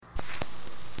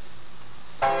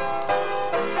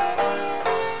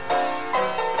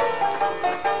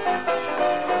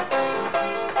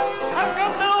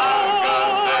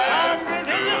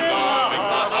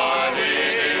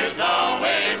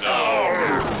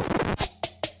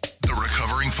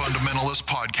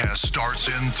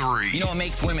starts in 3. You know what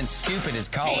makes women stupid is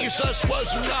college. Jesus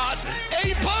was not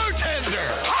a bartender.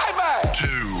 Hi, man.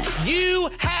 2. You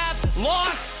have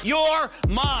lost your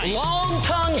mind.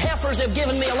 Long-tongued heifers have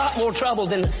given me a lot more trouble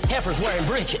than heifers wearing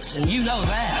breeches, and you know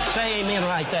that. Say amen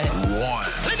right there. 1.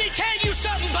 Let me tell you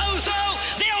something, bozo.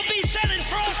 They'll be selling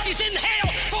Frosties in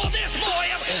hell for this boy.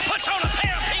 Put on a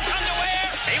pair of pink underwear.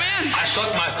 Amen. I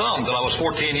sucked my thumb till I was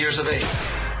 14 years of age.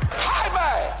 Hi,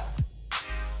 man.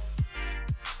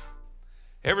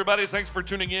 Hey everybody, thanks for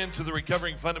tuning in to the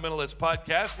Recovering Fundamentalist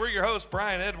Podcast. We're your hosts,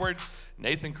 Brian Edwards,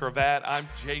 Nathan Cravat. I'm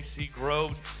JC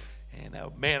Groves. And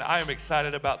man, I am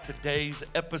excited about today's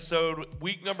episode,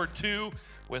 week number 2,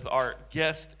 with our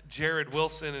guest, Jared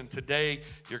Wilson. And today,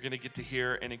 you're going to get to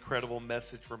hear an incredible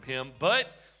message from him. But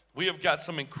we have got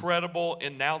some incredible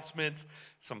announcements,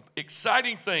 some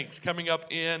exciting things coming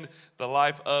up in the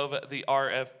life of the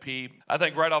RFP. I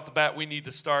think right off the bat, we need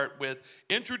to start with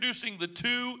introducing the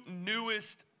 2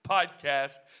 newest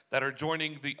podcasts that are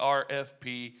joining the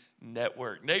RFP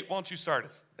network. Nate, why don't you start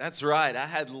us? That's right. I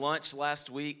had lunch last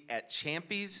week at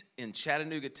Champy's in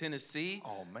Chattanooga, Tennessee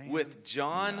with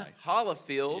John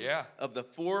Hollifield of the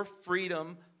For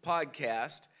Freedom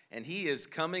podcast. And he is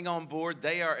coming on board.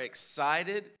 They are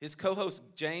excited. His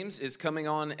co-host James is coming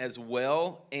on as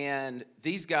well. And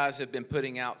these guys have been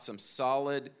putting out some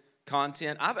solid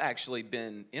content. I've actually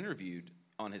been interviewed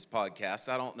on his podcast.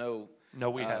 I don't know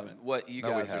we haven't. What you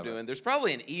guys are doing. There's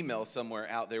probably an email somewhere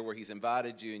out there where he's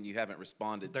invited you and you haven't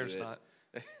responded to it. There's not.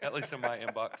 At least in my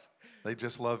inbox. They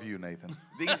just love you, Nathan.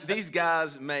 These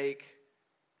guys make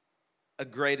a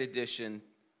great addition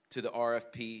to the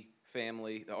RFP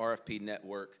family, the RFP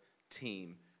network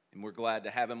team, and we're glad to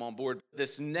have him on board.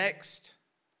 This next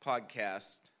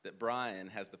podcast that Brian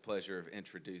has the pleasure of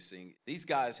introducing, these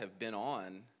guys have been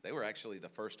on. They were actually the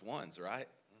first ones, right?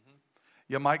 Mm-hmm.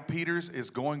 Yeah, Mike Peters is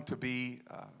going to be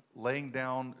laying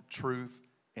down truth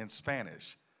in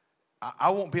Spanish.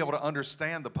 I won't be able to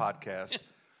understand the podcast,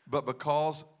 but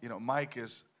because, Mike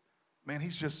is,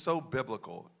 he's just so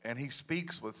biblical, and he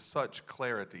speaks with such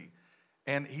clarity.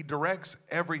 And he directs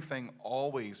everything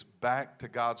always back to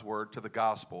God's word, to the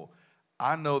gospel.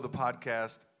 I know the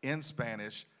podcast in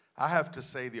Spanish. I have to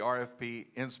say the RFP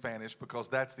in Spanish because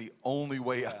that's the only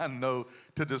way I know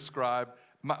to describe.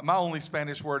 My only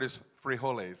Spanish word is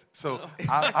frijoles. So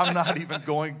I'm not even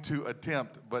going to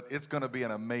attempt, but it's going to be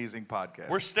an amazing podcast.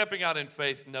 We're stepping out in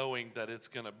faith knowing that it's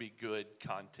going to be good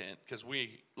content because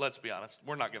let's be honest,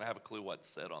 we're not going to have a clue what's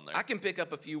said on there. I can pick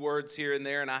up a few words here and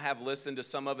there, and I have listened to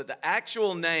some of it. The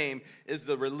actual name is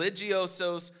the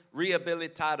Religiosos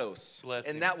Rehabilitados.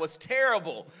 And that was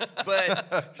terrible,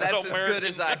 but that's so as good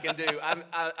as I can do.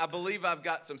 I believe I've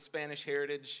got some Spanish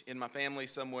heritage in my family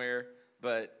somewhere,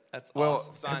 but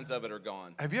awesome. Signs of it are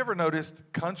gone. Have you ever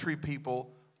noticed country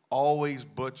people always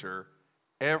butcher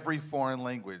every foreign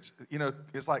language?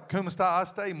 It's like, "Como está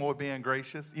usted, muy bien,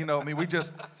 gracious." We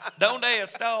just... Donde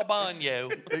está el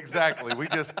baño? Exactly. We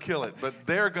just kill it. But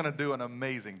they're going to do an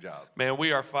amazing job. Man,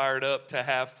 we are fired up to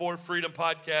have For Freedom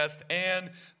Podcast and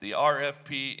the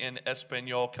RFP in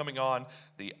Espanol coming on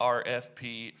the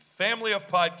RFP family of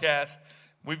podcasts.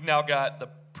 We've now got the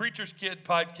Preacher's Kid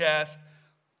podcast,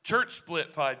 Church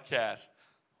Split podcast,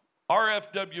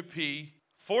 RFWP,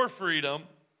 For Freedom,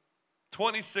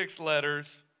 26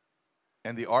 letters.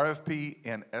 And the RFP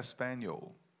in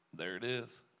Espanol. There it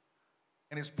is.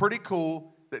 And it's pretty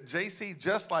cool that JC,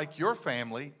 just like your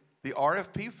family, the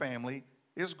RFP family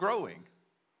is growing.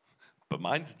 But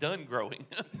mine's done growing.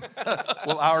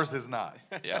 Well, ours is not.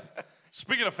 Yeah.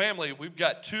 Speaking of family, we've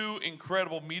got 2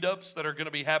 incredible meetups that are going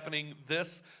to be happening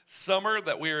this summer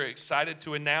that we are excited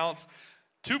to announce.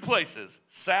 2 places,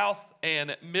 South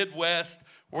and Midwest.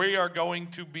 We are going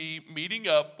to be meeting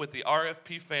up with the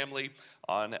RFP family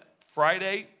on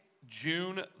Friday,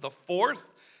 June the 4th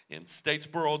in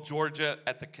Statesboro, Georgia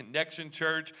at the Connection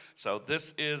Church. So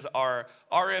this is our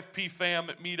RFP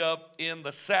fam meetup in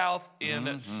the South in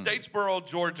Statesboro,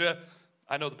 Georgia.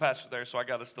 I know the pastor there, so I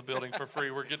got us the building for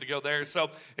free. We're good to go there.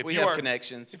 So if we you have are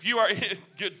connections. If you are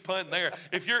good pun there.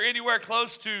 If you're anywhere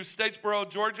close to Statesboro,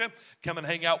 Georgia, come and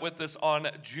hang out with us on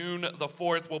June the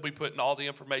 4th. We'll be putting all the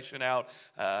information out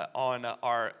on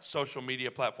our social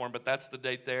media platform, but that's the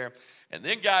date there. And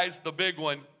then, guys, the big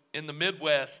one in the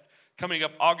Midwest coming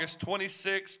up August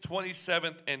 26th,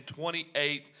 27th, and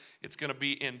 28th. It's going to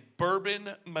be in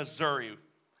Bourbon, Missouri.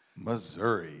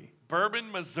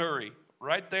 Bourbon, Missouri.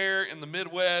 right there in the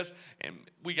Midwest, and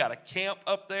we got a camp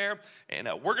up there, and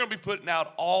we're going to be putting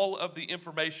out all of the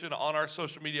information on our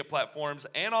social media platforms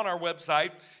and on our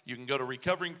website. You can go to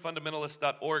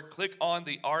recoveringfundamentalist.org, click on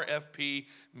the RFP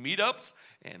meetups,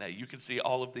 and you can see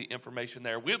all of the information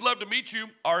there. We'd love to meet you,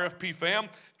 RFP fam.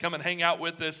 Come and hang out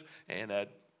with us, and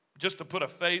just to put a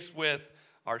face with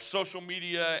our social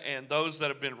media and those that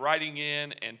have been writing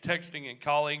in and texting and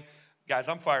calling. Guys,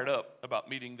 I'm fired up about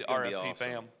meeting the RFP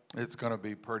fam. It's going to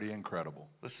be pretty incredible.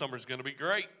 This summer's going to be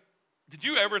great. Did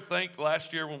you ever think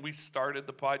last year when we started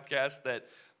the podcast that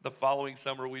the following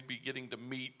summer we'd be getting to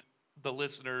meet the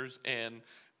listeners and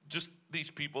just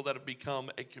these people that have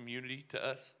become a community to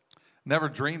us? Never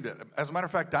dreamed it. As a matter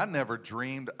of fact, I never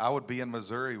dreamed I would be in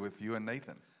Missouri with you and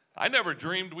Nathan. I never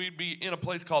dreamed we'd be in a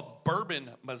place called Bourbon,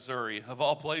 Missouri, of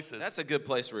all places. That's a good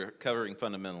place for recovering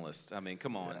fundamentalists. I mean,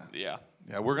 come on. Yeah.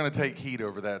 Yeah, we're going to take heat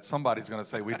over that. Somebody's going to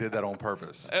say we did that on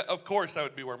purpose. Of course, that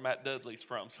would be where Matt Dudley's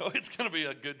from, so it's going to be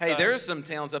a good time. Hey, there are some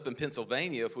towns up in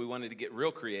Pennsylvania if we wanted to get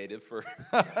real creative for...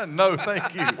 No,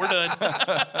 thank you. We're done.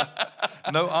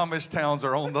 No Amish towns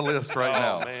are on the list right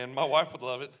now. Oh, man, my wife would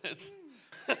love it.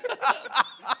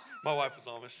 My wife was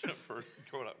Amish for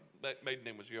growing up. That maiden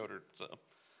name was Yoder, so...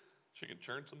 she can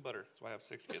churn some butter. That's why I have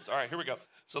 6 kids. All right, here we go.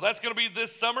 So that's going to be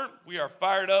this summer. We are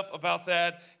fired up about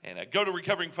that. And go to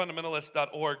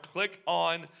recoveringfundamentalist.org. Click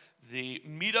on the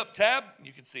Meetup tab.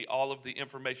 You can see all of the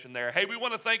information there. Hey, we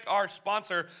want to thank our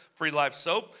sponsor, Free Life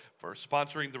Soap, for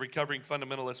sponsoring the Recovering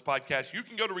Fundamentalist podcast. You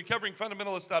can go to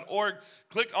recoveringfundamentalist.org.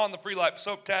 Click on the Free Life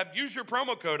Soap tab. Use your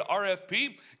promo code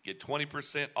RFP. Get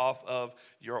 20% off of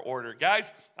your order.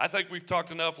 Guys, I think we've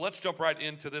talked enough. Let's jump right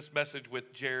into this message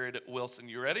with Jared Wilson.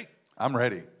 You ready? I'm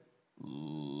ready.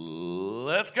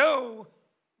 Let's go.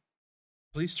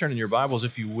 Please turn in your Bibles,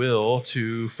 if you will,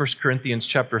 to 1 Corinthians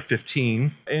chapter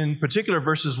 15. In particular,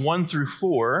 verses 1 through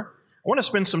 4. I want to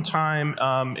spend some time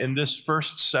in this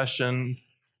first session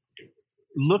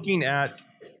looking at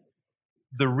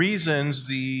the reasons,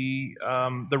 the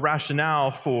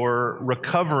rationale for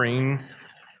recovering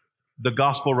the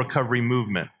gospel recovery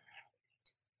movement.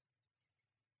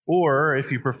 Or,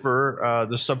 if you prefer,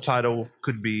 the subtitle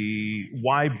could be,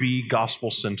 Why Be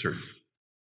Gospel-Centered?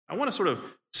 I want to sort of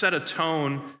set a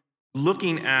tone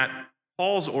looking at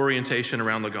Paul's orientation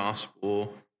around the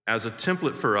gospel as a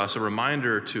template for us, a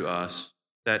reminder to us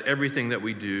that everything that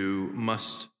we do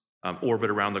must orbit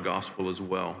around the gospel as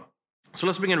well. So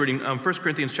let's begin reading 1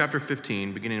 Corinthians chapter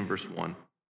 15, beginning in verse 1.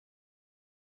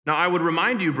 Now I would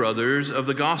remind you, brothers, of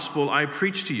the gospel I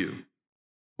preached to you,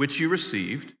 which you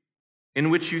received, in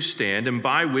which you stand, and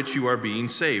by which you are being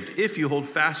saved, if you hold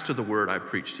fast to the word I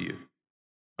preached to you,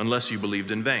 unless you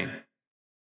believed in vain.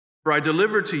 For I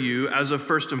delivered to you as of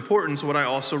first importance what I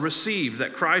also received,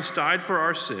 that Christ died for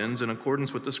our sins in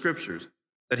accordance with the Scriptures,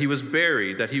 that he was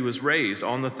buried, that he was raised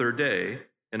on the third day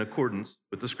in accordance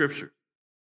with the Scriptures.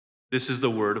 This is the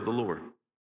word of the Lord.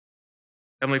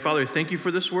 Heavenly Father, thank you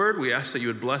for this word. We ask that you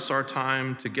would bless our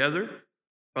time together.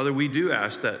 Father, we do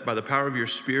ask that by the power of your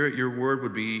Spirit, your word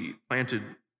would be planted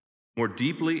more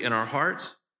deeply in our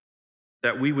hearts,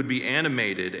 that we would be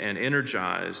animated and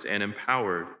energized and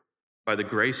empowered by the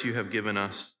grace you have given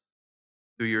us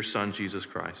through your Son, Jesus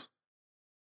Christ.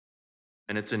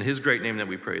 And it's in his great name that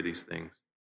we pray these things.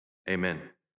 Amen.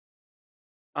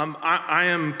 I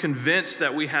am convinced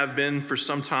that we have been for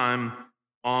some time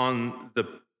on the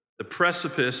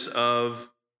precipice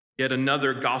of yet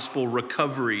another gospel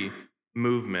recovery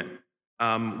movement.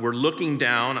 We're looking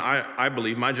down, I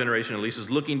believe, my generation at least, is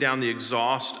looking down the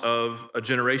exhaust of a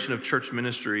generation of church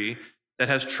ministry that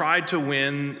has tried to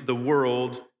win the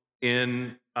world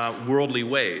in worldly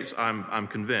ways, I'm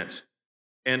convinced.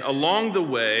 And along the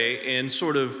way, in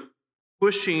sort of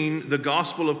pushing the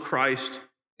gospel of Christ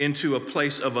into a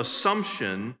place of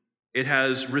assumption, it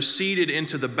has receded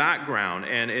into the background.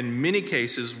 And in many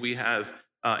cases, we have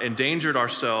endangered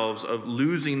ourselves of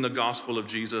losing the gospel of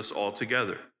Jesus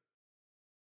altogether.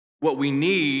 What we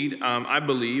need, I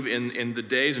believe, in the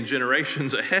days and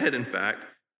generations ahead, in fact,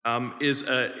 is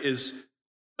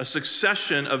a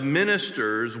succession of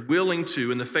ministers willing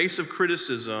to, in the face of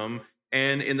criticism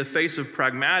and in the face of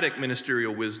pragmatic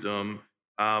ministerial wisdom,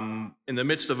 in the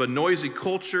midst of a noisy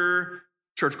culture,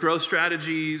 church growth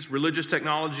strategies, religious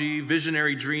technology,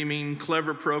 visionary dreaming,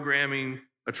 clever programming,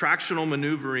 attractional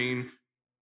maneuvering,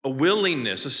 a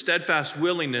willingness, a steadfast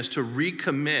willingness to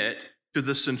recommit to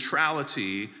the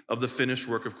centrality of the finished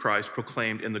work of Christ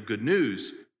proclaimed in the good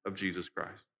news of Jesus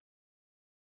Christ.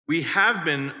 We have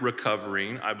been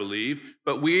recovering, I believe,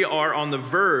 but we are on the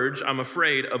verge, I'm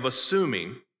afraid, of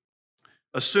assuming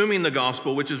the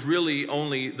gospel, which is really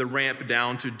only the ramp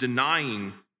down to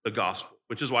denying the gospel,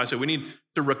 which is why I say we need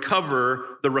to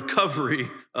recover the recovery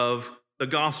of the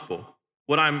gospel.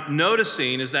 What I'm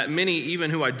noticing is that many,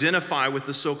 even who identify with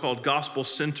the so-called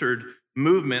gospel-centered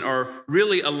movement, are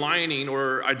really aligning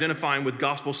or identifying with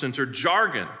gospel-centered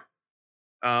jargon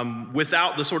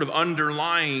without the sort of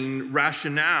underlying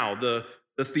rationale, the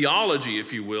theology,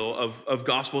 if you will, of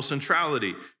gospel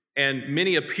centrality. And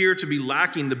many appear to be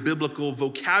lacking the biblical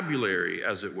vocabulary,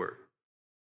 as it were.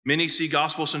 Many see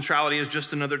gospel centrality as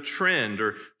just another trend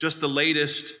or just the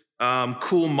latest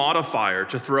cool modifier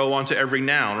to throw onto every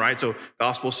noun, right? So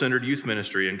gospel-centered youth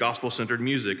ministry and gospel-centered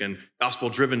music and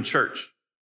gospel-driven church.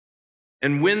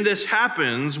 And when this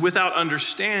happens without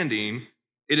understanding,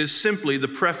 it is simply the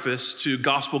preface to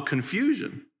gospel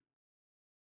confusion.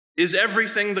 Is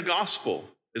everything the gospel?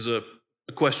 Is a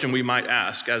question we might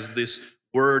ask as this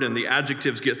word and the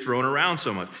adjectives get thrown around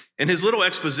so much. In his little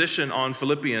exposition on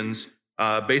Philippians,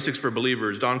 Basics for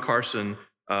Believers, Don Carson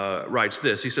writes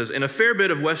this. He says, in a fair bit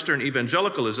of Western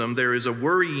evangelicalism, there is a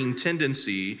worrying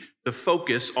tendency to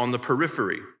focus on the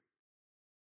periphery.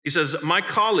 He says, my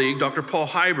colleague, Dr. Paul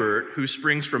Hibert, who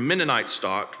springs from Mennonite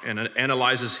stock and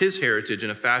analyzes his heritage in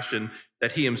a fashion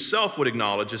that he himself would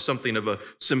acknowledge as something of a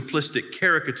simplistic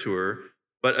caricature,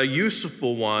 but a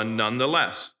useful one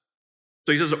nonetheless.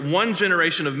 So he says that one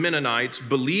generation of Mennonites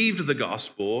believed the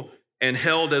gospel and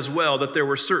held as well that there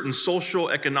were certain social,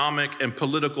 economic, and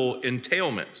political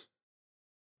entailments.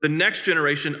 The next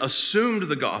generation assumed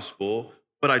the gospel,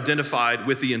 but identified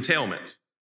with the entailments.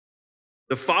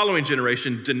 The following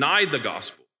generation denied the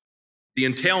gospel. The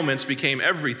entailments became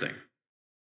everything.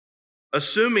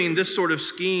 Assuming this sort of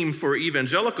scheme for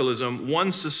evangelicalism,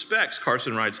 one suspects,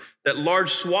 Carson writes, that large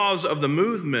swaths of the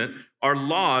movement are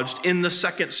lodged in the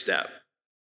second step,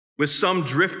 with some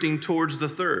drifting towards the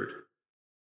third.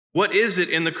 What is it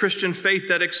in the Christian faith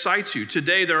that excites you?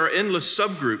 Today, there are endless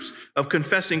subgroups of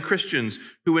confessing Christians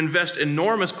who invest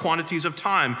enormous quantities of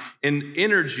time and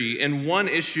energy in one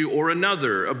issue or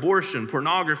another: abortion,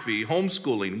 pornography,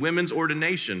 homeschooling, women's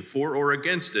ordination, for or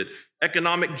against it,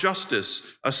 economic justice,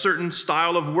 a certain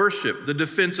style of worship, the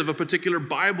defense of a particular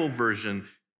Bible version.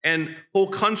 And whole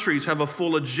countries have a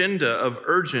full agenda of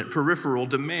urgent peripheral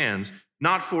demands.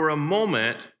 Not for a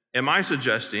moment am I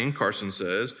suggesting, Carson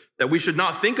says, that we should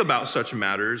not think about such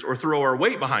matters or throw our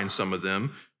weight behind some of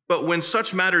them, but when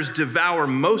such matters devour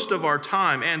most of our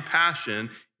time and passion,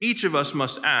 each of us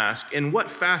must ask, in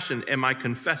what fashion am I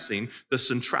confessing the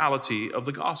centrality of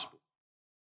the gospel?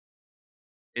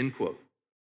 End quote.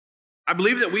 I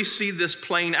believe that we see this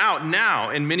playing out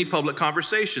now in many public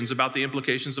conversations about the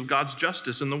implications of God's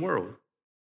justice in the world.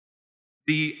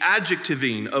 The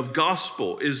adjectiving of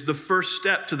gospel is the first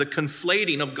step to the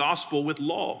conflating of gospel with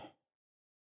law.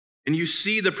 And you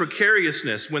see the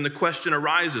precariousness when the question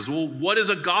arises, well, what is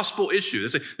a gospel issue?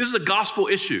 They say, this is a gospel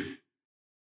issue.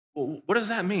 Well, what does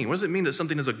that mean? What does it mean that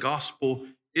something is a gospel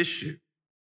issue?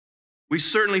 We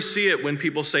certainly see it when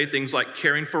people say things like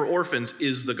caring for orphans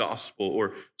is the gospel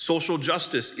or social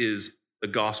justice is the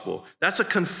gospel. That's a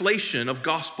conflation of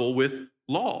gospel with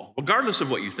law, regardless of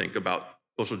what you think about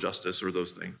social justice or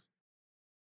those things.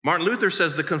 Martin Luther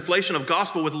says the conflation of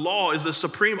gospel with law is the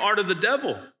supreme art of the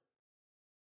devil.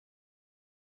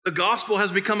 The gospel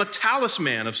has become a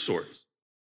talisman of sorts,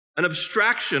 an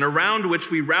abstraction around which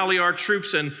we rally our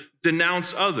troops and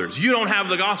denounce others. You don't have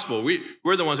the gospel.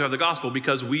 We're the ones who have the gospel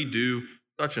because we do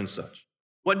such and such.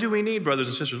 What do we need, brothers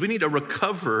and sisters? We need to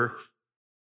recover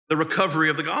the recovery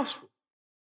of the gospel.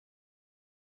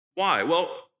 Why? Well,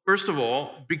 first of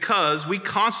all, because we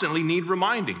constantly need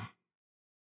reminding.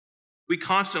 We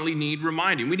constantly need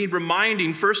reminding. We need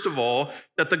reminding, first of all,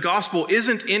 that the gospel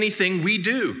isn't anything we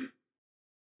do,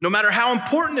 no matter how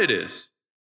important it is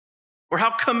or how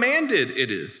commanded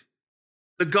it is.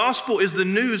 The gospel is the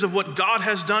news of what God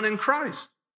has done in Christ.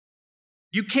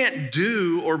 You can't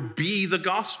do or be the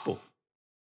gospel.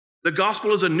 The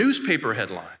gospel is a newspaper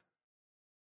headline.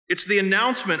 It's the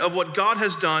announcement of what God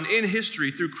has done in history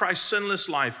through Christ's sinless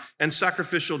life and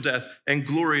sacrificial death and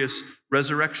glorious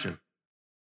resurrection.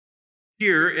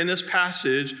 Here in this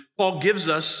passage, Paul gives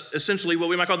us essentially what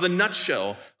we might call the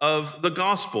nutshell of the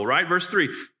gospel, right? Verse 3,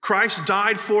 Christ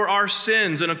died for our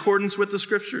sins in accordance with the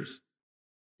scriptures.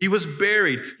 He was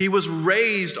buried. He was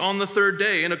raised on the third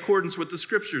day in accordance with the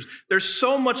scriptures. There's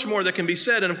so much more that can be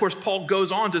said. And of course, Paul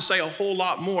goes on to say a whole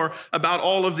lot more about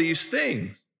all of these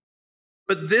things.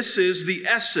 But this is the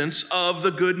essence of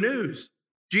the good news.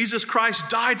 Jesus Christ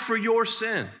died for your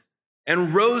sin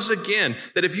and rose again,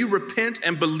 that if you repent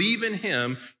and believe in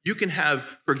him, you can have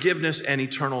forgiveness and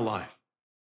eternal life.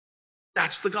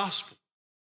 That's the gospel.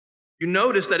 You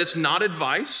notice that it's not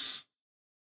advice.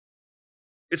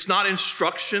 It's not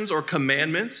instructions or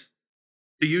commandments.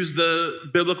 To use the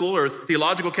biblical or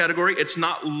theological category, it's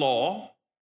not law,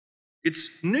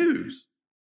 it's news.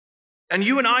 And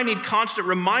you and I need constant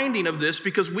reminding of this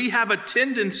because we have a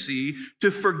tendency to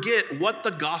forget what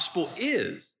the gospel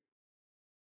is.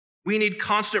 We need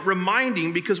constant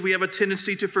reminding because we have a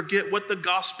tendency to forget what the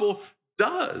gospel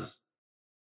does.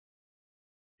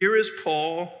 Here is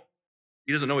Paul.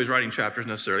 He doesn't know he's writing chapters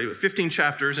necessarily, but 15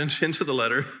 chapters into the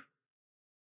letter.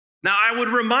 Now, I would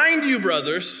remind you,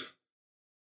 brothers,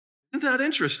 isn't that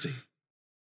interesting?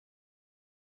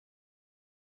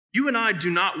 You and I do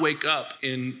not wake up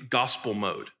in gospel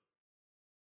mode.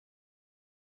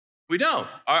 We don't.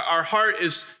 Our heart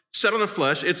is set on the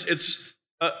flesh. It's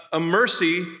a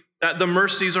mercy that the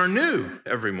mercies are new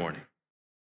every morning.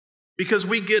 Because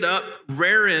we get up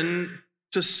raring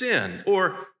to sin.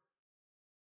 Or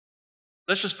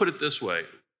let's just put it this way.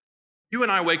 You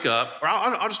and I wake up, or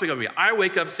I'll just wake up. I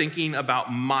wake up thinking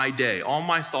about my day. All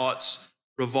my thoughts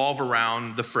revolve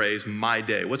around the phrase, my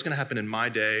day. What's going to happen in my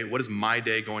day? What is my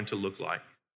day going to look like?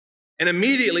 And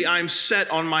immediately I'm set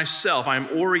on myself. I'm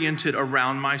oriented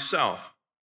around myself.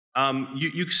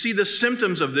 You see the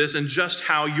symptoms of this in just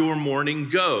how your morning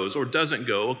goes or doesn't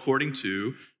go according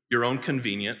to your own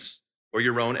convenience or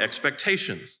your own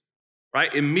expectations,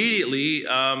 right? Immediately,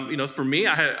 for me,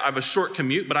 I have a short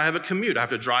commute, but I have a commute. I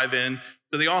have to drive in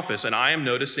to the office. And I am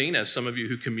noticing, as some of you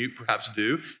who commute perhaps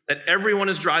do, that everyone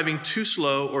is driving too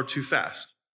slow or too fast.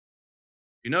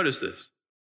 You notice this?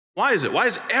 Why is it? Why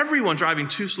is everyone driving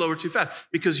too slow or too fast?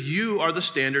 Because you are the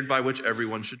standard by which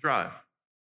everyone should drive.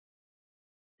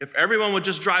 If everyone would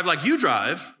just drive like you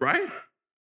drive, right?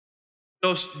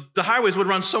 The highways would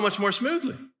run so much more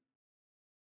smoothly.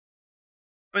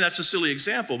 I mean, that's a silly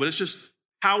example, but it's just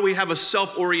how we have a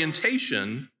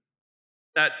self-orientation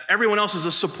that everyone else is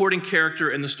a supporting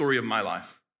character in the story of my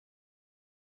life.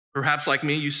 Perhaps like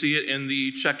me, you see it in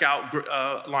the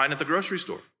checkout line at the grocery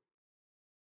store.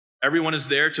 Everyone is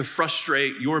there to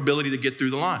frustrate your ability to get through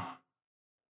the line.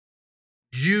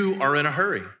 You are in a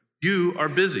hurry. You are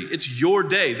busy. It's your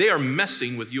day. They are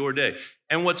messing with your day.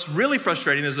 And what's really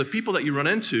frustrating is the people that you run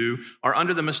into are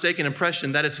under the mistaken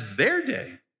impression that it's their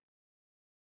day.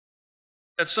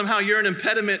 That somehow you're an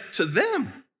impediment to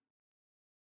them.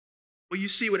 Well, you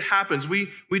see what happens. We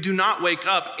do not wake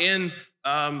up in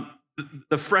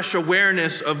the fresh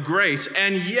awareness of grace,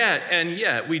 and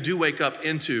yet we do wake up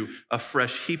into a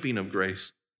fresh heaping of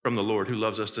grace from the Lord who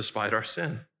loves us despite our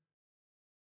sin.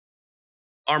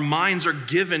 Our minds are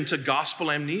given to gospel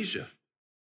amnesia.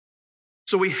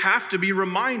 So we have to be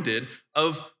reminded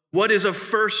of what is of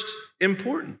first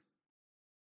importance.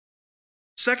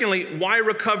 Secondly, why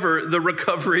recover the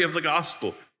recovery of the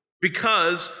gospel?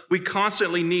 Because we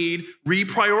constantly need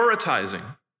reprioritizing.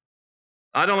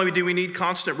 Not only do we need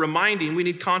constant reminding, we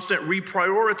need constant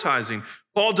reprioritizing.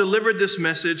 Paul delivered this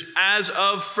message as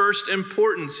of first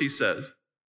importance, he says.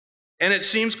 And it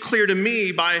seems clear to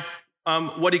me by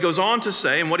what he goes on to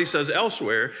say and what he says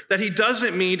elsewhere, that he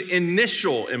doesn't mean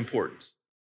initial importance,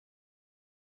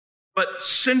 but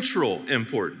central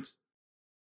importance.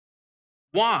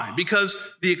 Why? Because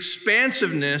the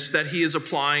expansiveness that he is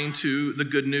applying to the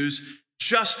good news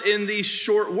just in these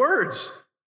short words.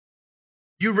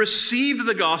 You received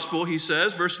the gospel, he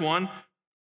says, verse 1.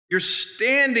 You're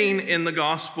standing in the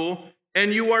gospel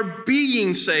and you are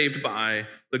being saved by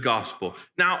the gospel.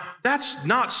 Now, that's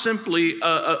not simply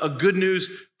a good news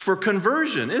for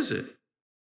conversion, is it?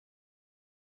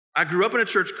 I grew up in a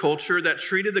church culture that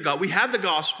treated the gospel. We had the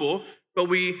gospel, but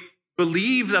we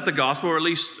believed that the gospel, or at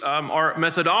least our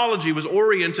methodology, was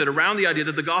oriented around the idea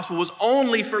that the gospel was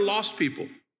only for lost people.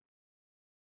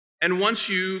 And once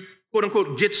you, quote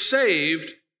unquote, get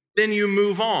saved, then you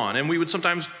move on. And we would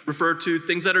sometimes refer to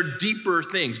things that are deeper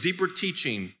things, deeper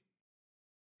teaching,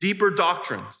 deeper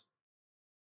doctrines.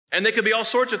 And they could be all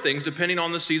sorts of things depending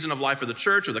on the season of life of the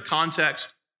church or the context.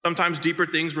 Sometimes deeper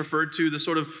things referred to the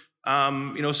sort of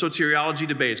soteriology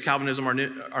debates, Calvinism,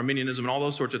 Arminianism, and all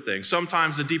those sorts of things.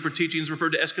 Sometimes the deeper teachings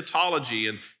referred to eschatology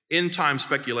and end-time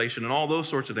speculation and all those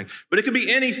sorts of things. But it could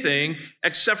be anything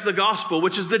except the gospel,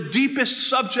 which is the deepest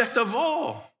subject of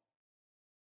all.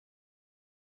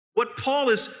 What Paul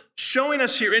is showing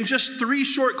us here in just 3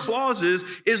 short clauses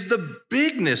is the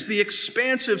bigness, the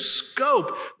expansive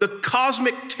scope, the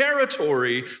cosmic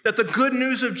territory that the good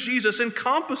news of Jesus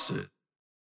encompasses.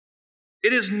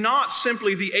 It is not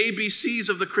simply the ABCs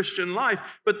of the Christian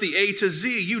life, but the A to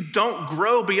Z. You don't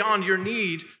grow beyond your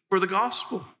need for the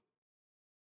gospel.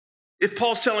 If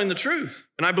Paul's telling the truth,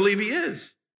 and I believe he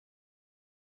is.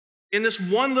 In this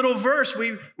one little verse,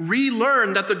 we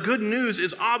relearn that the good news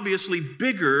is obviously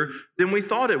bigger than we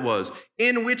thought it was,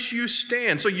 in which you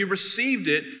stand. So you received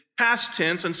it, past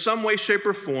tense, in some way, shape,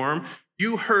 or form,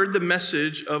 you heard the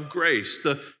message of grace.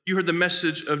 You heard the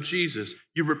message of Jesus.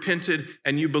 You repented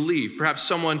and you believed. Perhaps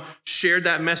someone shared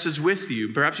that message with you.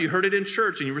 Perhaps you heard it in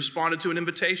church and you responded to an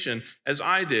invitation, as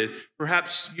I did.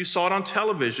 Perhaps you saw it on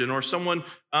television, or someone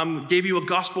gave you a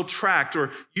gospel tract, or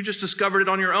you just discovered it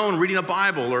on your own, reading a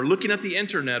Bible or looking at the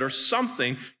internet or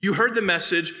something. You heard the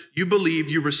message, you believed,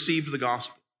 you received the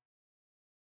gospel.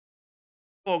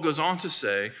 Paul goes on to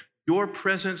say, your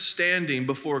present standing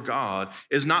before God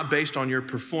is not based on your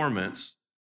performance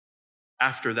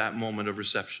after that moment of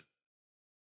reception.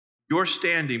 Your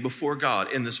standing before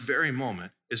God in this very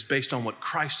moment is based on what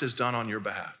Christ has done on your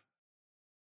behalf.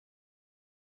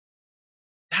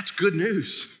 That's good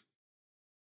news.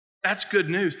 That's good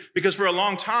news. Because for a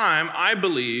long time, I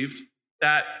believed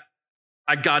that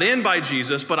I got in by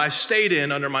Jesus, but I stayed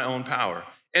in under my own power.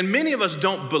 And many of us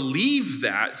don't believe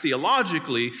that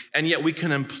theologically, and yet we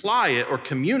can imply it or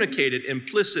communicate it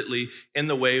implicitly in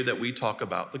the way that we talk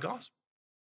about the gospel.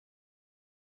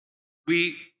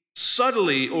 We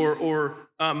subtly or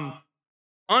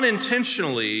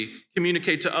unintentionally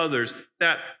communicate to others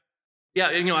that,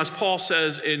 as Paul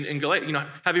says in Galatians,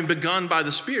 having begun by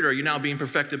the Spirit, are you now being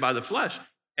perfected by the flesh?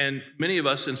 And many of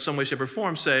us in some way, shape, or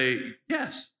form say,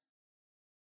 yes.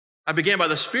 I began by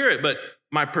the Spirit, but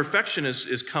my perfection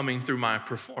is coming through my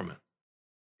performance.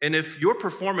 And if your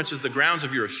performance is the grounds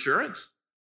of your assurance,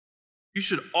 you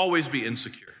should always be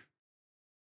insecure.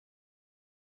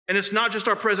 And it's not just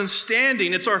our present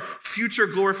standing, it's our future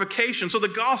glorification. So the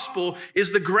gospel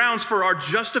is the grounds for our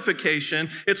justification.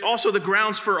 It's also the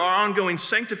grounds for our ongoing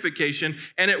sanctification,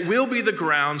 and it will be the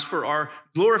grounds for our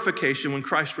glorification when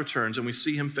Christ returns and we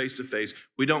see him face to face.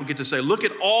 We don't get to say, look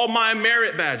at all my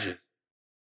merit badges.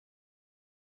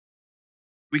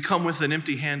 We come with an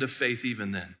empty hand of faith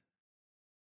even then.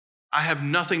 I have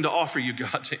nothing to offer you,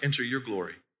 God, to enter your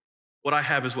glory. What I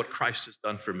have is what Christ has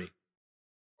done for me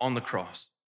on the cross,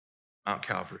 Mount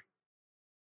Calvary.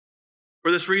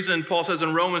 For this reason, Paul says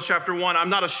in Romans chapter 1, I'm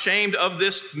not ashamed of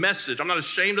this message. I'm not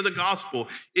ashamed of the gospel.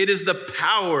 It is the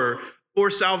power for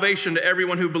salvation to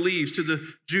everyone who believes, to the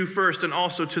Jew first and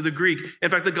also to the Greek. In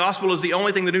fact, the gospel is the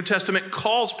only thing the New Testament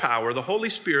calls power. The Holy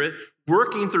Spirit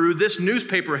working through this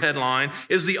newspaper headline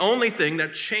is the only thing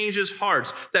that changes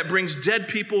hearts, that brings dead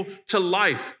people to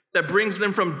life, that brings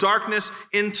them from darkness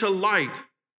into light,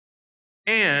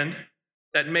 and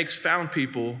that makes found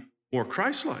people more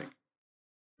Christ-like.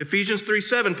 Ephesians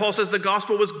 3:7, Paul says the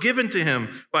gospel was given to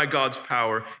him by God's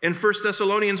power. In 1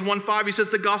 Thessalonians 1:5, he says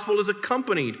the gospel is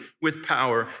accompanied with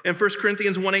power. In 1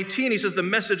 Corinthians 1:18, he says the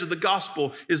message of the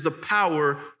gospel is the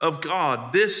power of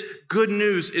God. This good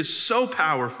news is so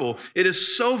powerful. It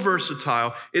is so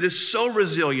versatile. It is so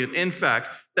resilient, in fact,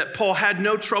 that Paul had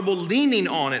no trouble leaning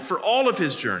on it for all of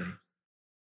his journey,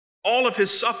 all of his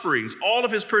sufferings, all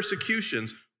of his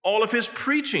persecutions, all of his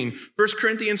preaching. 1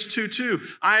 Corinthians 2:2,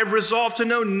 I have resolved to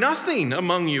know nothing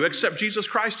among you except Jesus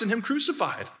Christ and him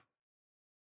crucified.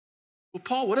 Well,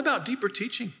 Paul, what about deeper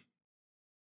teaching?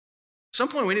 At some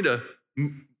point, we need to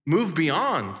move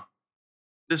beyond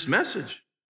this message.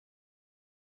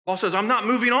 Paul says, I'm not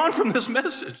moving on from this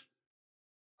message.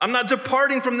 I'm not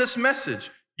departing from this message.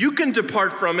 You can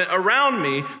depart from it around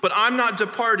me, but I'm not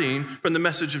departing from the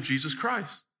message of Jesus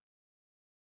Christ.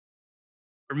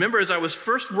 Remember, as I was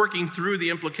first working through the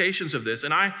implications of this,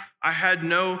 and I had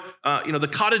no, the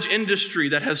cottage industry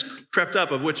that has crept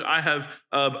up, of which I have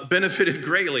benefited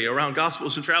greatly around gospel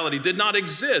centrality, did not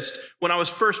exist when I was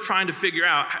first trying to figure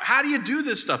out, how do you do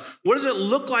this stuff? What does it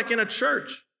look like in a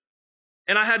church?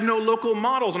 And I had no local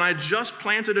models, and I had just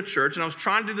planted a church, and I was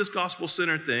trying to do this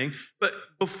gospel-centered thing. But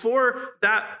before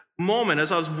that moment,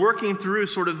 as I was working through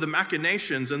sort of the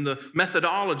machinations and the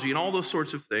methodology and all those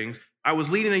sorts of things, I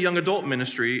was leading a young adult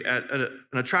ministry at an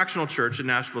attractional church in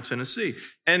Nashville, Tennessee.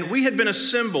 And we had been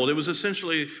assembled. It was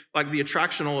essentially like the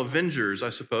attractional Avengers,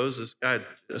 I suppose. This guy had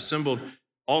assembled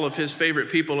all of his favorite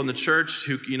people in the church,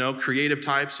 who, creative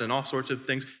types and all sorts of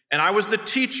things. And I was the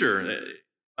teacher.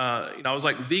 I was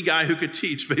like the guy who could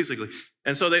teach, basically.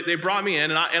 And so they brought me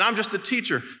in, and I'm just the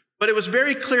teacher. But it was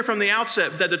very clear from the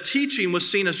outset that the teaching was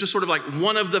seen as just sort of like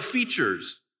one of the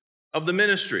features of the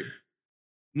ministry.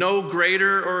 No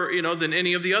greater or, than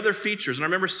any of the other features. And I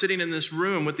remember sitting in this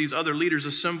room with these other leaders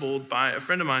assembled by a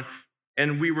friend of mine,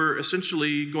 and we were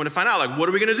essentially going to find out, like, what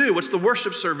are we going to do? What's the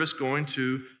worship service going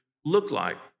to look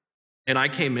like? And I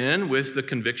came in with the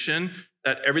conviction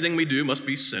that everything we do must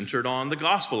be centered on the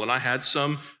gospel. And I had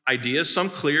some ideas, some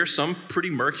clear, some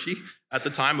pretty murky at the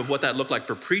time, of what that looked like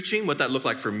for preaching, what that looked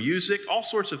like for music, all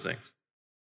sorts of things.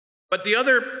 But the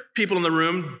other people in the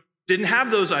room didn't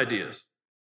have those ideas.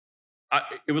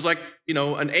 It was like,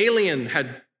 an alien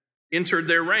had entered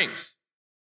their ranks.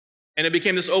 And it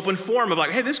became this open forum of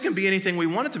like, hey, this can be anything we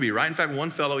want it to be, right? In fact, one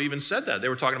fellow even said that. They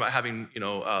were talking about having,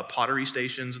 pottery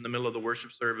stations in the middle of the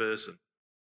worship service, and,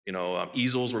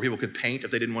 easels where people could paint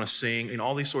if they didn't want to sing,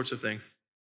 all these sorts of things.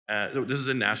 This is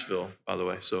in Nashville, by the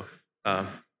way. So, and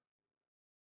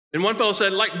one fellow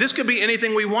said, like, this could be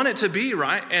anything we want it to be,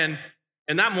 right? And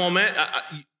in that moment,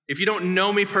 if you don't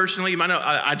know me personally, you might know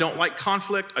I don't like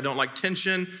conflict. I don't like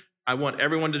tension. I want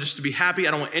everyone to just be happy.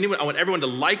 I want everyone to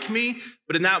like me.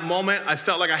 But in that moment, I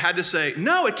felt like I had to say,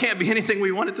 no, it can't be anything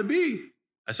we want it to be.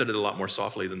 I said it a lot more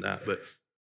softly than that, but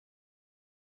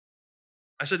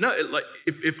I said, no,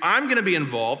 if I'm going to be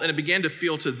involved, and it began to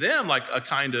feel to them like a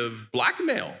kind of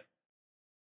blackmail.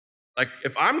 Like,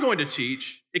 if I'm going to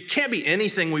teach, it can't be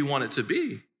anything we want it to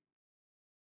be.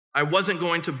 I wasn't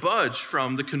going to budge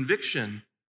from the conviction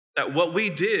that what we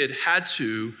did had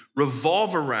to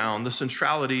revolve around the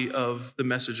centrality of the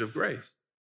message of grace.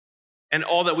 And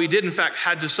all that we did, in fact,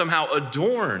 had to somehow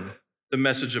adorn the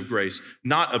message of grace,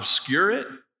 not obscure it,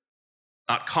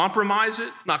 not compromise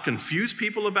it, not confuse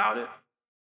people about it.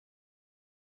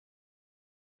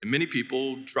 And many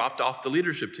people dropped off the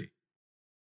leadership team,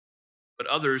 but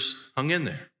others hung in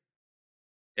there,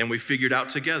 and we figured out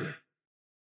together.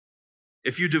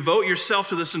 If you devote yourself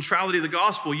to the centrality of the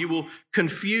gospel, you will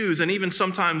confuse and even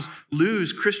sometimes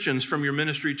lose Christians from your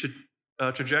ministry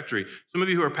trajectory. Some of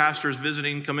you who are pastors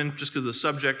visiting, come in just because of the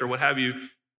subject or what have you,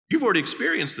 you've already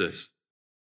experienced this.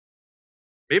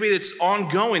 Maybe it's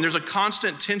ongoing. There's a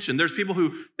constant tension. There's people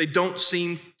who they don't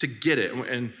seem to get it. And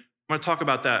I'm going to talk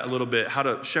about that a little bit, how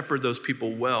to shepherd those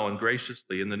people well and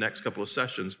graciously in the next couple of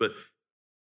sessions. But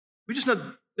we just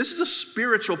know this is a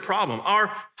spiritual problem.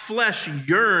 Our flesh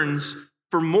yearns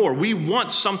for more. We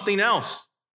want something else.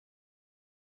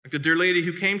 Like a dear lady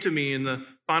who came to me in the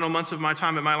final months of my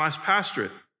time at my last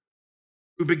pastorate,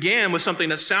 who began with something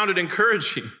that sounded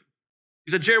encouraging.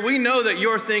 He said, Jared, we know that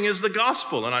your thing is the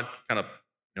gospel. And I kind of,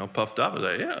 puffed up. I was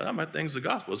like, yeah, my thing's the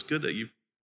gospel. It's good that you've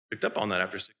picked up on that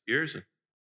after 6 years.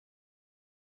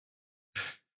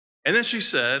 And then she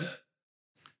said,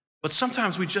 but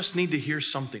sometimes we just need to hear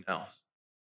something else.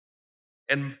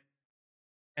 And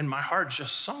my heart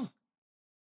just sunk.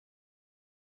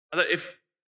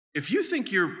 If you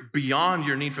think you're beyond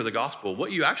your need for the gospel,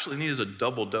 what you actually need is a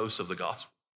double dose of the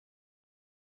gospel.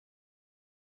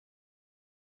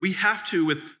 We have to,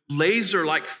 with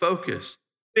laser-like focus,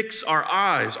 fix our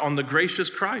eyes on the gracious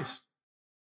Christ.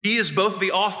 He is both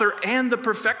the author and the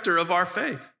perfecter of our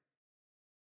faith.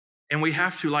 And we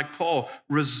have to, like Paul,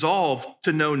 resolve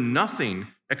to know nothing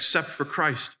except for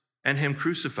Christ and him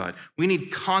crucified. We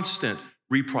need constant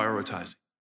reprioritizing.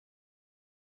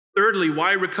 Thirdly,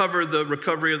 why recover the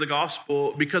recovery of the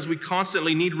gospel? Because we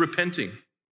constantly need repenting.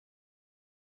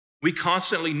 We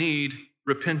constantly need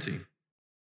repenting.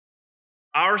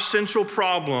 Our central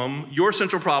problem, your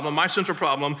central problem, my central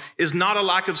problem, is not a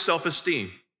lack of self-esteem.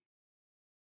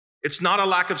 It's not a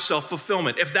lack of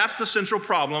self-fulfillment. If that's the central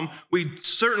problem, we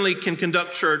certainly can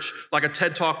conduct church like a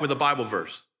TED Talk with a Bible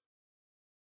verse.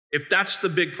 If that's the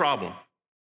big problem.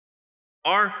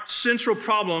 Our central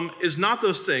problem is not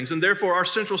those things, and therefore our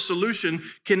central solution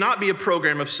cannot be a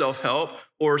program of self-help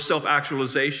or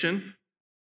self-actualization,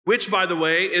 which, by the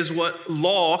way, is what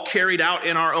law carried out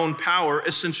in our own power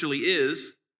essentially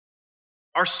is.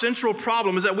 Our central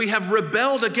problem is that we have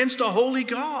rebelled against a holy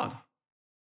God.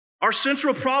 Our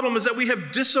central problem is that we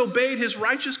have disobeyed his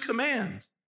righteous commands.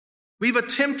 We've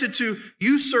attempted to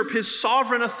usurp his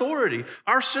sovereign authority.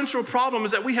 Our central problem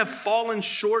is that we have fallen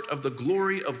short of the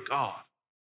glory of God.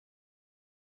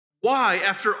 Why,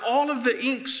 after all of the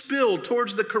ink spilled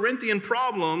towards the Corinthian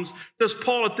problems, does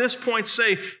Paul at this point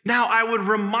say, now I would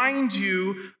remind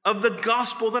you of the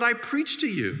gospel that I preached to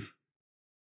you?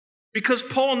 Because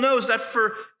Paul knows that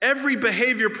for every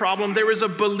behavior problem, there is a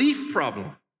belief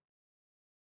problem.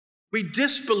 We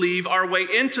disbelieve our way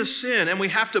into sin, and we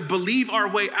have to believe our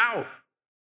way out.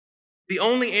 The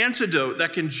only antidote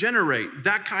that can generate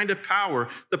that kind of power,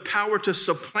 the power to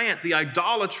supplant the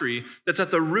idolatry that's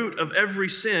at the root of every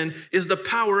sin, is the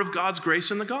power of God's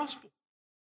grace in the gospel.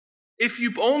 If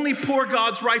you only pour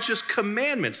God's righteous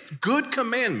commandments, good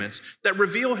commandments that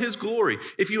reveal his glory,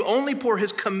 if you only pour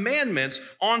his commandments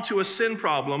onto a sin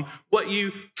problem, what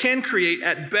you can create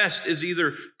at best is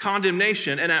either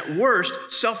condemnation and at worst,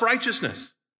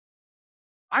 self-righteousness.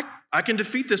 I can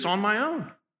defeat this on my own.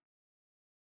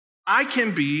 I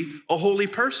can be a holy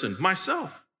person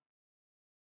myself.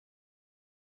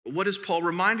 But what is Paul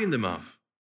reminding them of?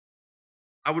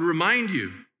 I would remind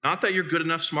you, not that you're good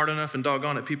enough, smart enough, and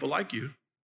doggone it, people like you.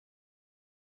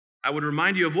 I would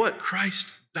remind you of what?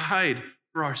 Christ died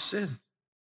for our sins.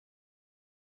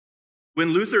 When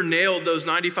Luther nailed those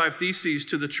 95 theses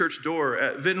to the church door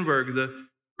at Wittenberg, the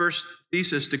first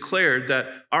thesis declared that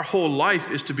our whole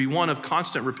life is to be one of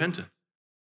constant repentance.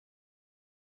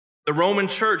 The Roman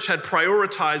church had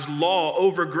prioritized law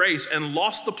over grace and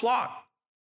lost the plot,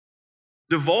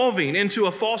 devolving into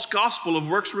a false gospel of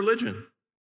works religion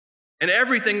and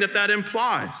everything that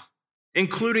implies,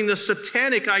 including the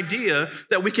satanic idea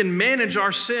that we can manage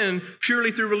our sin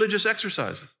purely through religious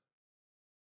exercises.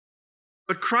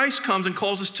 But Christ comes and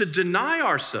calls us to deny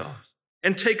ourselves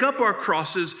and take up our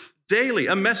crosses daily,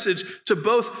 a message to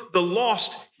both the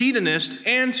lost hedonist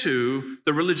and to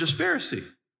the religious Pharisee.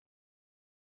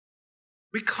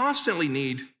 We constantly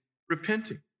need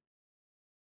repenting.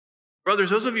 Brothers,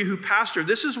 those of you who pastor,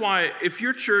 this is why if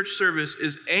your church service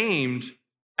is aimed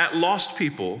at lost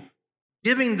people,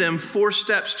 giving them 4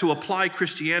 steps to apply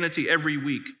Christianity every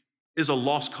week is a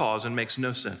lost cause and makes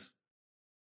no sense.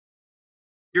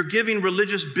 You're giving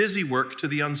religious busy work to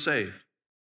the unsaved.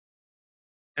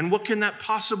 And what can that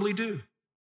possibly do?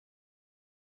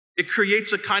 It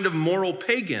creates a kind of moral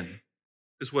pagan,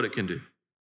 is what it can do.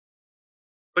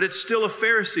 But it's still a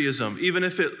Phariseeism, even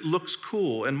if it looks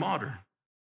cool and modern.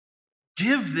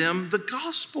 Give them the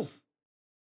gospel.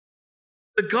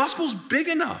 The gospel's big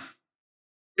enough.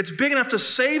 It's big enough to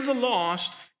save the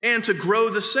lost and to grow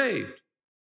the saved.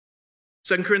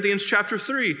 2 Corinthians chapter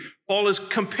 3, Paul is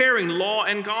comparing law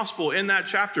and gospel in that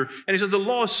chapter. And he says the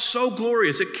law is so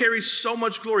glorious. It carries so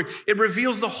much glory. It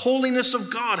reveals the holiness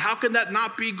of God. How can that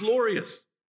not be glorious?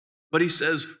 But he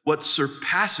says what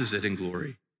surpasses it in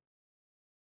glory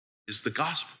is the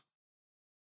gospel.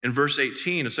 In verse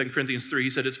 18 of 2 Corinthians 3, he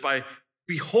said it's by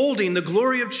beholding the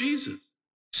glory of Jesus,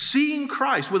 seeing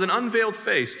Christ with an unveiled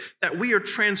face, that we are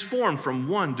transformed from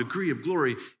one degree of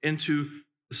glory into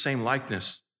the same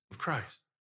likeness of Christ.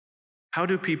 How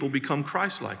do people become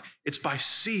Christ-like? It's by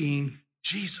seeing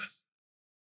Jesus.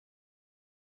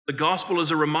 The gospel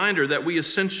is a reminder that we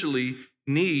essentially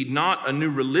need not a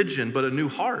new religion, but a new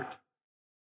heart.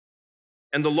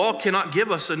 And the law cannot give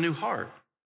us a new heart.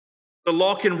 The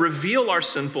law can reveal our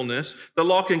sinfulness. The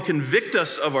law can convict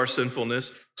us of our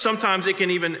sinfulness. Sometimes it can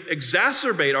even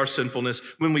exacerbate our sinfulness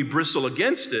when we bristle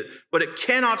against it, but it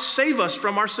cannot save us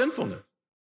from our sinfulness.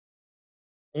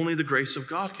 Only the grace of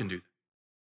God can do that.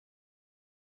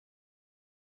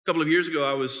 A couple of years ago,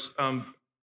 I was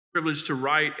privileged to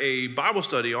write a Bible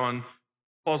study on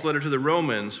Paul's letter to the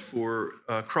Romans for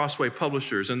Crossway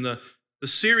Publishers. And the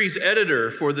series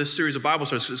editor for this series of Bible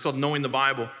studies, it's called Knowing the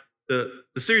Bible. The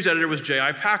series editor was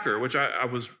J.I. Packer, which I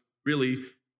was really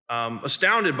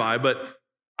astounded by, but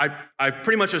I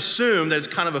pretty much assumed that it's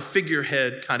kind of a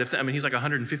figurehead kind of thing. I mean, he's like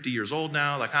 150 years old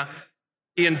now. Like,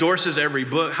 he endorses every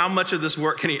book. How much of this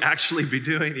work can he actually be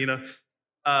doing, you know?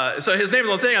 So his name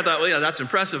on the thing, I thought, well, yeah, that's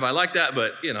impressive. I like that,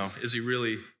 but, you know, is he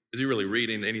really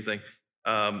reading anything?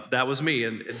 That was me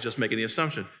and just making the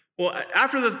assumption. Well,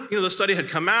 after the study had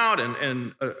come out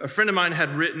and a friend of mine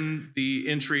had written the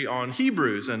entry on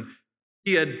Hebrews, and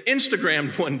he had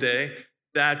Instagrammed one day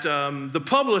that the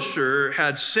publisher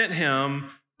had sent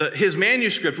him his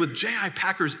manuscript with J.I.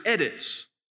 Packer's edits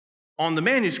on the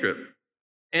manuscript.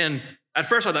 And at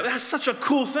first I thought, that's such a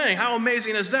cool thing. How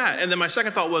amazing is that? And then my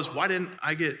second thought was, why didn't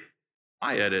I get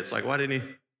my edits? Like, why didn't he?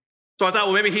 So I thought,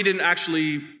 well, maybe he didn't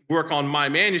actually work on my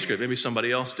manuscript. Maybe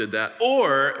somebody else did that.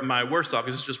 Or my worst thought,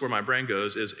 because it's just where my brain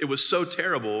goes, is it was so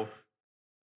terrible.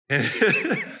 And,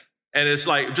 and it's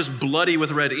like just bloody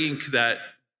with red ink that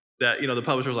the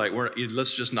publisher was like,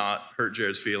 let's just not hurt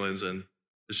Jared's feelings and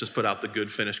let's just put out the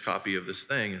good finished copy of this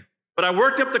thing. But I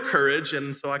worked up the courage,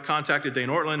 and so I contacted Dane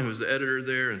Ortland, who's the editor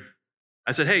there, and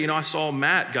I said, hey, I saw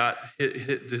Matt got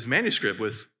his manuscript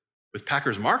with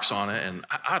Packer's marks on it, and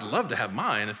I'd love to have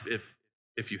mine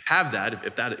if you have that,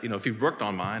 if he worked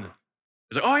on mine.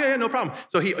 He's like, oh, yeah, no problem.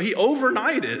 So he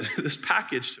overnighted this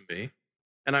package to me,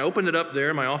 and I opened it up there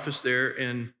in my office there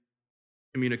in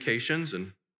communications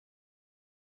and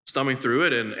thumbing through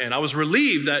it, and I was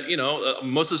relieved that,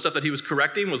 most of the stuff that he was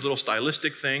correcting was little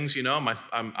stylistic things,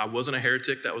 I wasn't a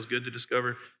heretic. That was good to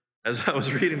discover as I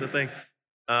was reading the thing.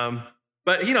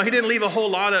 But, he didn't leave a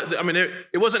whole lot of,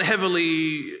 it wasn't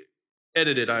heavily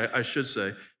edited, I should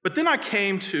say. But then I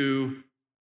came to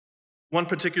one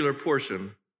particular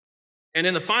portion, and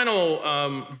in the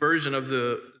final version of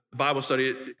the Bible study,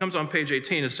 it comes on page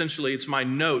 18. Essentially, it's my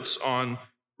notes on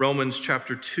Romans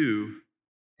chapter 2.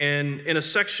 And in a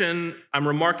section, I'm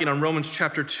remarking on Romans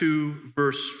chapter 2,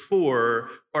 verse 4,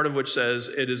 part of which says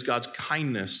it is God's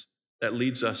kindness that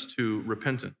leads us to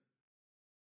repentance.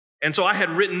 And so I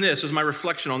had written this as my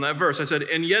reflection on that verse. I said,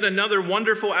 and yet another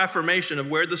wonderful affirmation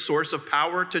of where the source of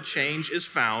power to change is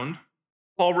found,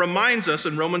 Paul reminds us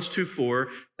in Romans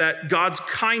 2:4 that God's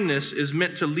kindness is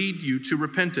meant to lead you to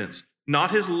repentance.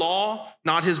 Not his law,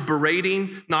 not his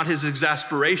berating, not his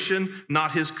exasperation,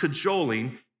 not his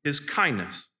cajoling, his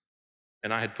kindness.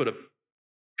 And I had put a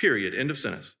period, end of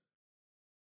sentence.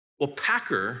 Well,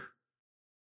 Packer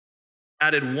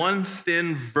added one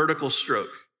thin vertical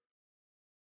stroke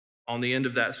on the end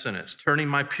of that sentence, turning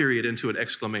my period into an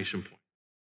exclamation point.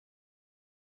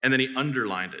 And then he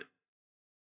underlined it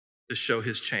to show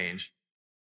his change.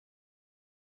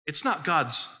 It's not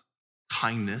God's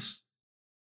kindness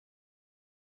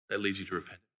that leads you to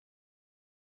repentance.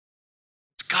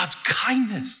 It's God's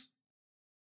kindness.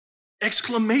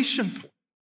 Exclamation point.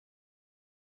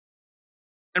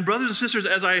 And brothers and sisters,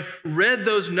 as I read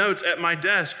those notes at my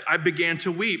desk, I began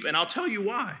to weep, and I'll tell you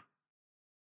why.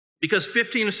 Because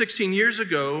 15 or 16 years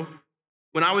ago,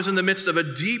 when I was in the midst of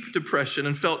a deep depression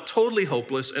and felt totally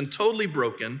hopeless and totally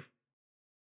broken,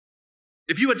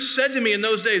 if you had said to me in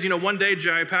those days, one day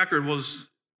J.I. Packer will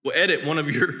edit one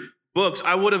of your books,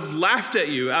 I would have laughed at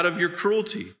you out of your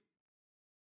cruelty.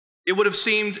 It would have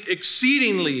seemed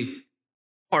exceedingly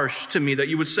harsh to me that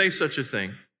you would say such a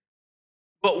thing.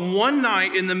 But one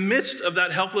night, in the midst of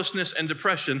that helplessness and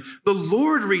depression, the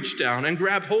Lord reached down and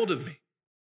grabbed hold of me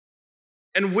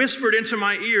and whispered into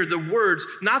my ear the words,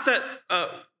 not that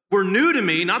were new to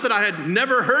me, not that I had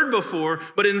never heard before,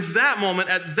 but in that moment,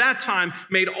 at that time,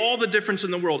 made all the difference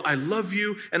in the world. I love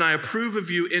you and I approve of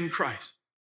you in Christ.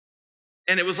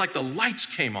 And it was like the lights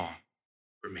came on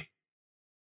for me.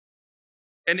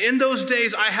 And in those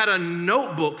days, I had a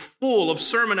notebook full of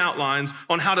sermon outlines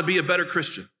on how to be a better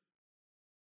Christian.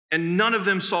 And none of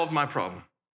them solved my problem.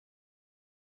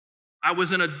 I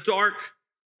was in a dark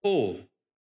hole,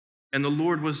 and the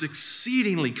Lord was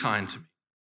exceedingly kind to me.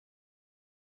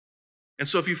 And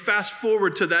so if you fast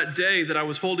forward to that day that I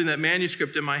was holding that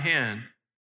manuscript in my hand,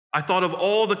 I thought of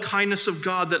all the kindness of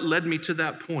God that led me to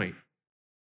that point.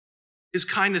 His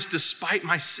kindness despite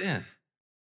my sin,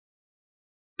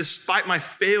 despite my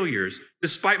failures,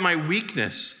 despite my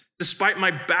weakness, despite my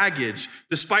baggage,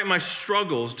 despite my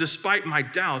struggles, despite my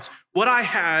doubts. What I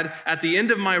had at the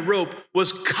end of my rope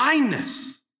was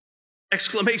kindness!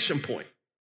 Exclamation point.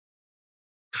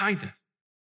 Kindness.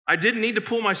 I didn't need to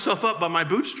pull myself up by my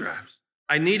bootstraps.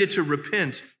 I needed to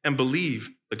repent and believe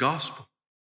the gospel.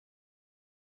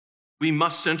 We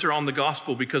must center on the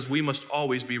gospel because we must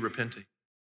always be repenting.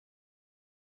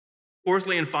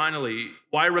 Fourthly and finally,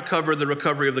 why recover the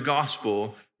recovery of the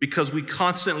gospel? Because we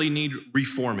constantly need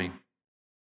reforming.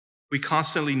 We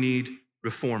constantly need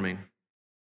reforming.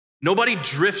 Nobody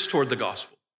drifts toward the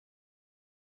gospel.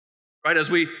 Right? As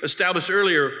we established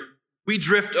earlier, we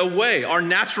drift away. Our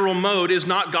natural mode is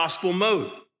not gospel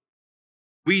mode.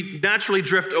 We naturally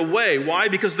drift away. Why?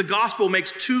 Because the gospel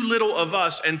makes too little of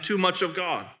us and too much of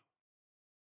God.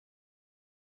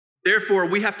 Therefore,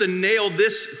 we have to nail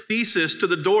this thesis to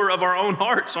the door of our own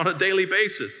hearts on a daily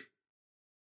basis.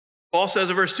 Paul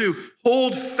says in verse 2,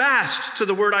 hold fast to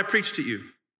the word I preached to you,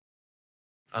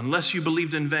 unless you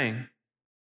believed in vain.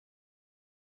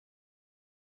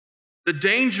 The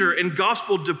danger in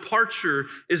gospel departure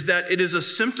is that it is a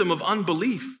symptom of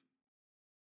unbelief.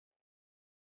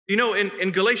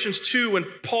 In Galatians 2, when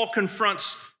Paul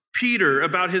confronts Peter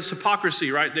about his hypocrisy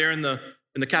right there in the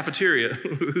cafeteria,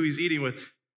 who he's eating with,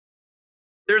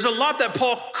 there's a lot that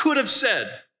Paul could have said.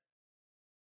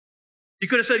 He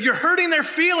could have said, you're hurting their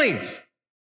feelings.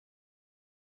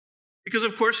 Because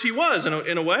of course he was,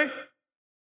 in a way.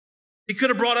 He could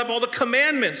have brought up all the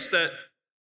commandments that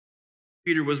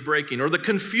Peter was breaking, or the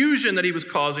confusion that he was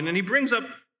causing, and he brings up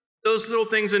those little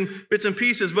things in bits and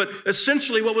pieces. But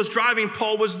essentially what was driving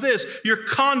Paul was this: your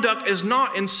conduct is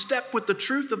not in step with the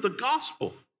truth of the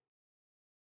gospel.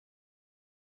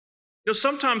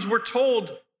 Sometimes we're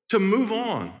told to move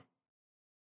on.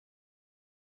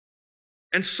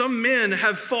 And some men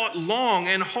have fought long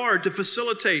and hard to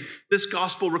facilitate this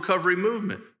gospel recovery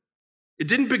movement. It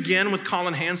didn't begin with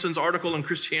Colin Hansen's article in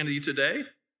Christianity Today.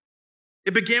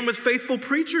 It began with faithful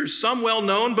preachers, some well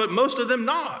known, but most of them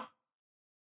not,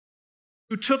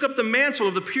 who took up the mantle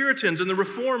of the Puritans and the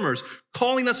Reformers,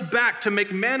 calling us back to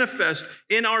make manifest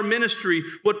in our ministry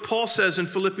what Paul says in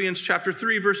Philippians chapter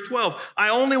 3, verse 12. I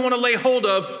only want to lay hold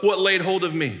of what laid hold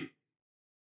of me.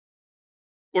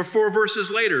 Or 4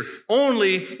 verses later,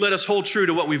 only let us hold true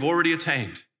to what we've already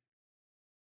attained.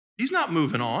 He's not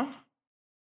moving on.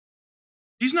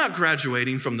 He's not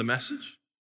graduating from the message.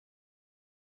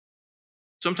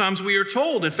 Sometimes we are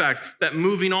told, in fact, that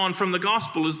moving on from the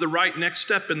gospel is the right next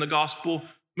step in the gospel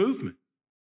movement.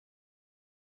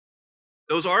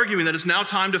 Those arguing that it's now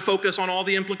time to focus on all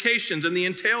the implications and the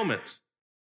entailments.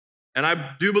 And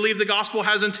I do believe the gospel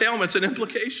has entailments and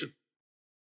implications.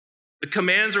 The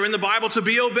commands are in the Bible to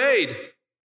be obeyed.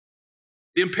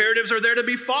 The imperatives are there to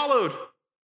be followed.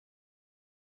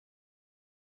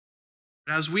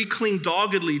 As we cling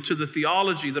doggedly to the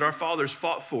theology that our fathers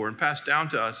fought for and passed down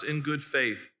to us in good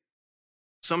faith,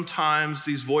 sometimes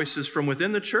these voices from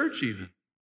within the church even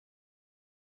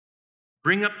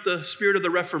bring up the spirit of the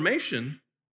Reformation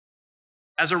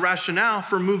as a rationale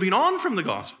for moving on from the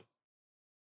gospel.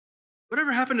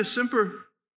 Whatever happened to Semper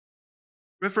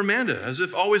Reformanda? As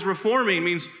if always reforming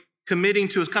means committing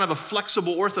to a kind of a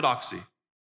flexible orthodoxy,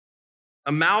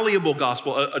 a malleable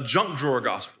gospel, a junk drawer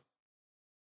gospel.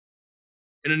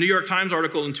 In a New York Times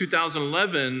article in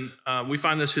 2011, we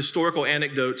find this historical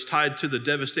anecdotes tied to the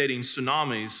devastating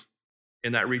tsunamis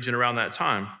in that region around that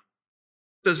time.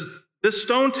 It says, this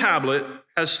stone tablet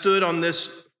has stood on this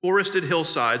forested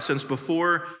hillside since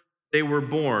before they were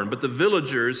born, but the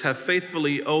villagers have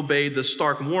faithfully obeyed the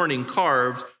stark warning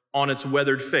carved on its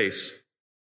weathered face.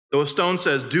 Though a stone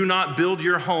says, do not build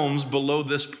your homes below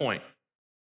this point.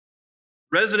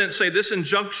 Residents say this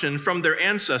injunction from their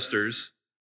ancestors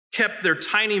kept their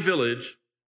tiny village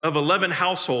of 11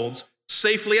 households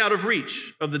safely out of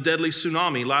reach of the deadly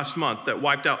tsunami last month that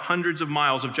wiped out hundreds of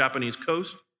miles of Japanese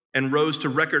coast and rose to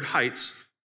record heights.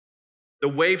 The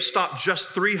wave stopped just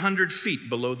 300 feet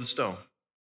below the stone.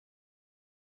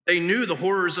 They knew the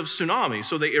horrors of tsunami,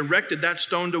 so they erected that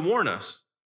stone to warn us,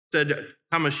 said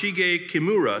Kamashige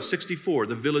Kimura, 64,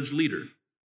 the village leader.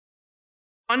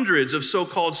 Hundreds of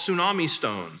so-called tsunami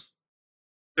stones.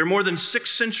 They're more than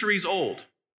 6 centuries old,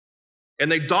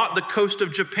 and they dot the coast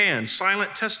of Japan,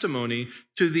 silent testimony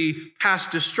to the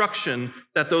past destruction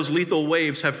that those lethal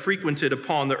waves have frequented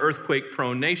upon the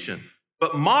earthquake-prone nation.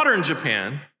 But modern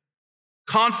Japan,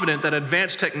 confident that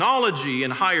advanced technology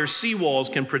and higher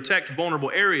seawalls can protect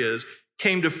vulnerable areas,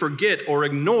 came to forget or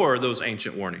ignore those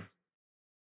ancient warnings,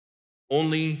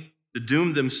 only to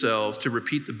doom themselves to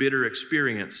repeat the bitter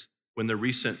experience when the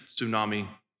recent tsunami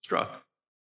struck.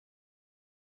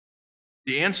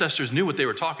 The ancestors knew what they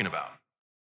were talking about.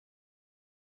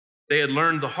 They had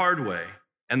learned the hard way,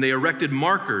 and they erected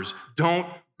markers. Don't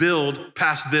build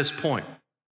past this point.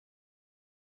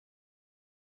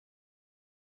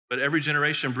 But every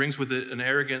generation brings with it an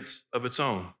arrogance of its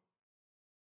own.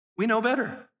 We know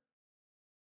better.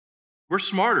 We're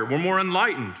smarter. We're more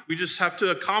enlightened. We just have to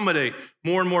accommodate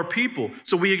more and more people.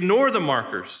 So we ignore the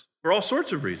markers for all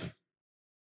sorts of reasons.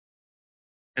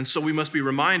 And so we must be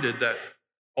reminded that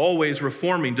always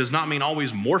reforming does not mean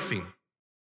always morphing.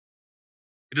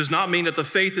 It does not mean that the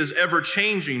faith is ever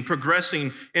changing,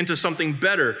 progressing into something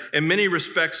better. In many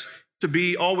respects, to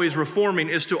be always reforming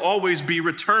is to always be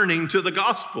returning to the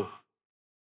gospel,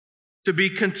 to be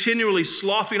continually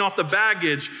sloughing off the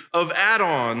baggage of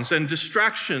add-ons and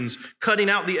distractions, cutting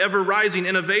out the ever-rising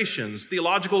innovations,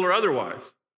 theological or otherwise.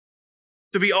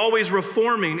 To be always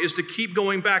reforming is to keep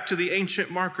going back to the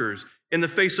ancient markers in the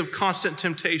face of constant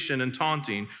temptation and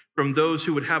taunting from those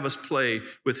who would have us play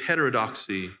with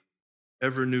heterodoxy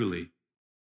ever newly.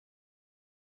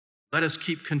 Let us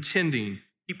keep contending,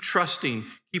 keep trusting,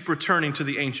 keep returning to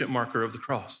the ancient marker of the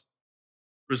cross,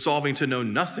 resolving to know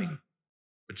nothing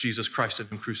but Jesus Christ and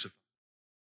Him crucified.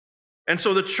 And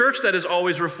so the church that is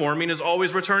always reforming is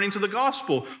always returning to the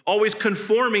gospel, always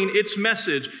conforming its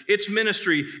message, its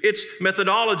ministry, its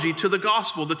methodology to the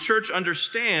gospel. The church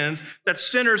understands that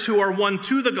sinners who are won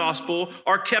to the gospel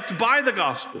are kept by the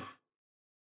gospel.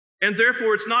 And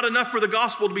therefore, it's not enough for the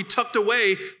gospel to be tucked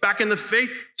away back in the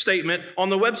faith statement on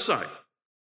the website.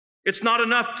 It's not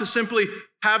enough to simply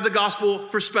have the gospel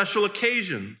for special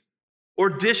occasions or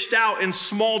dished out in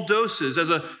small doses as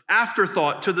an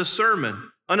afterthought to the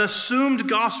sermon. An assumed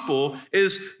gospel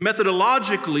is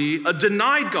methodologically a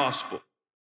denied gospel.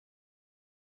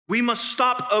 We must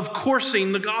stop of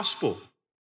coursing the gospel,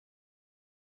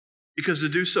 because to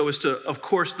do so is to, of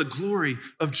course, the glory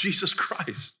of Jesus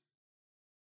Christ.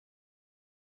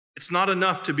 It's not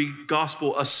enough to be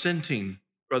gospel assenting,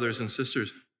 brothers and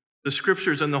sisters. The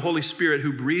scriptures and the Holy Spirit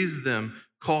who breathed them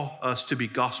call us to be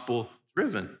gospel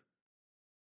driven.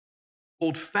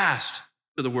 Hold fast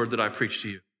to the word that I preach to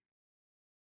you,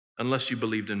 unless you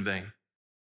believed in vain.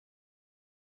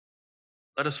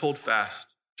 Let us hold fast,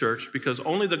 church, because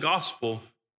only the gospel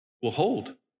will hold.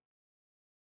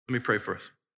 Let me pray for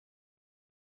us.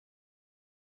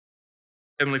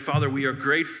 Heavenly Father, we are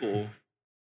grateful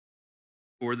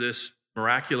for this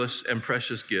miraculous and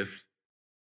precious gift.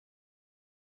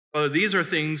 Father, these are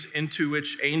things into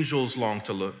which angels long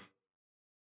to look.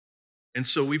 And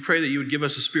so we pray that you would give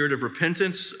us a spirit of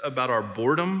repentance about our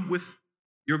boredom with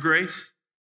your grace,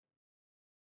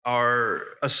 our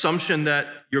assumption that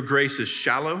your grace is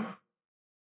shallow,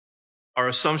 our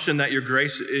assumption that your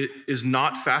grace is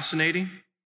not fascinating,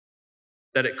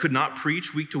 that it could not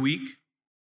preach week to week,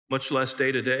 much less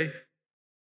day to day.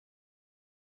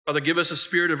 Father, give us a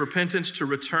spirit of repentance to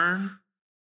return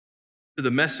to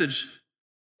the message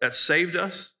that saved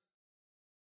us,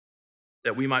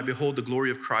 that we might behold the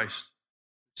glory of Christ,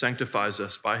 who sanctifies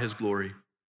us by his glory,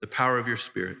 the power of your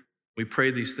Spirit. We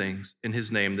pray these things in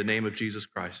his name, the name of Jesus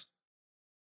Christ.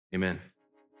 Amen.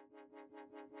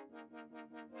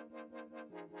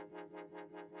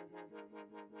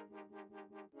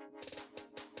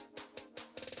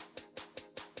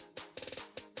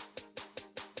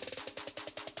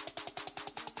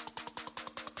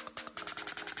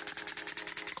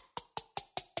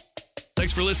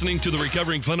 Thanks for listening to the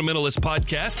Recovering Fundamentalist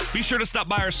podcast. Be sure to stop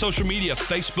by our social media,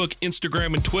 Facebook,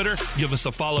 Instagram, and Twitter. Give us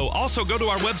a follow. Also, go to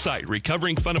our website,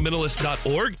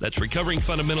 recoveringfundamentalist.org. That's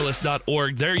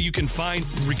recoveringfundamentalist.org. There you can find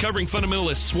Recovering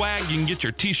Fundamentalist swag. You can get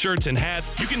your t-shirts and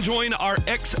hats. You can join our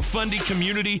ex-Fundy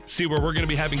community, see where we're going to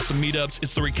be having some meetups.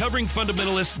 It's the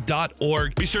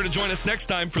recoveringfundamentalist.org. Be sure to join us next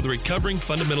time for the Recovering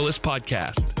Fundamentalist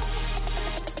podcast.